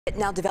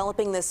Now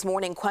developing this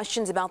morning,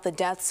 questions about the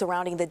deaths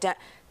surrounding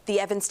the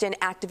Evanston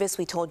activist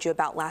we told you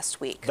about last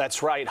week.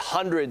 That's right.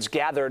 Hundreds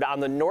gathered on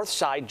the north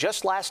side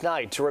just last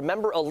night to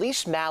remember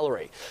Elise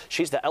Malary.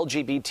 She's the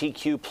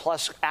LGBTQ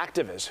plus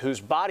activist whose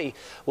body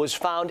was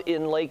found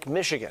in Lake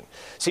Michigan.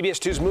 CBS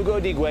 2's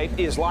Murrow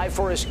is live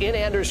for us in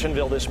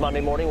Andersonville this Monday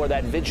morning where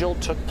that vigil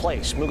took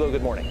place. Murrow,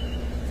 good morning.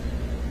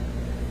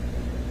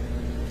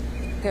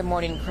 Good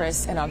morning,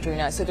 Chris and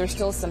Audrina. So there's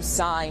still some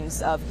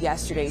signs of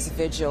yesterday's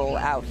vigil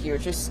out here.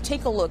 Just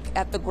take a look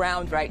at the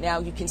ground right now.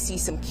 You can see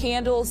some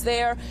candles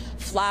there,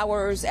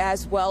 flowers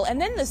as well.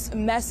 And then this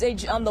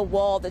message on the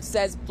wall that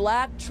says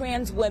Black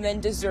trans women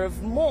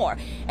deserve more.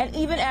 And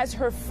even as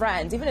her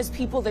friends, even as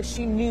people that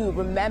she knew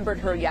remembered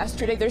her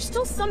yesterday, there's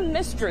still some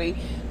mystery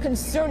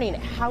concerning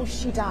how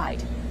she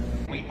died.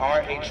 We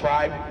are a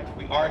tribe.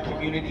 We are a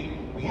community.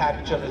 We have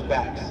each other's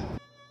backs.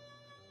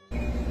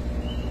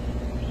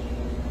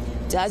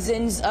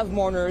 Dozens of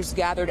mourners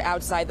gathered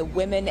outside the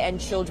Women and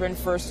Children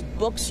First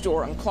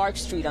bookstore on Clark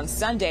Street on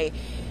Sunday.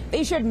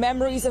 They shared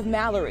memories of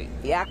Malary.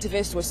 The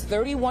activist was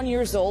 31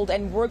 years old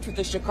and worked with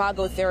the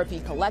Chicago Therapy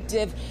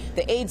Collective,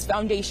 the AIDS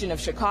Foundation of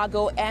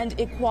Chicago, and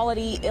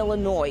Equality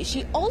Illinois.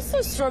 She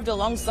also served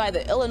alongside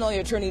the Illinois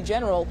Attorney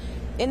General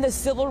in the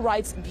Civil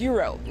Rights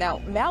Bureau. Now,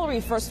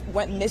 Malary first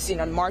went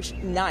missing on March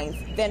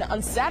 9th. Then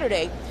on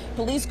Saturday,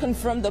 police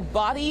confirmed the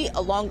body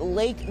along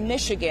Lake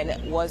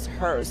Michigan was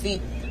hers. The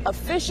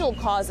official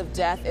cause of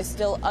death is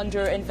still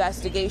under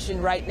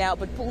investigation right now,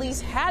 but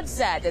police had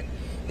said that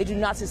they do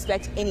not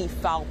suspect any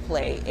foul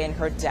play in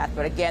her death.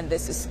 But again,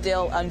 this is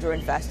still under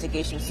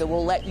investigation, so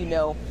we'll let you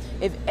know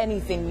if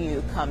anything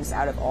new comes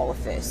out of all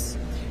of this.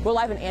 We're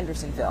live in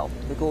Andersonville.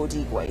 Vigil,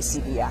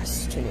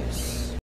 CBS 2 News.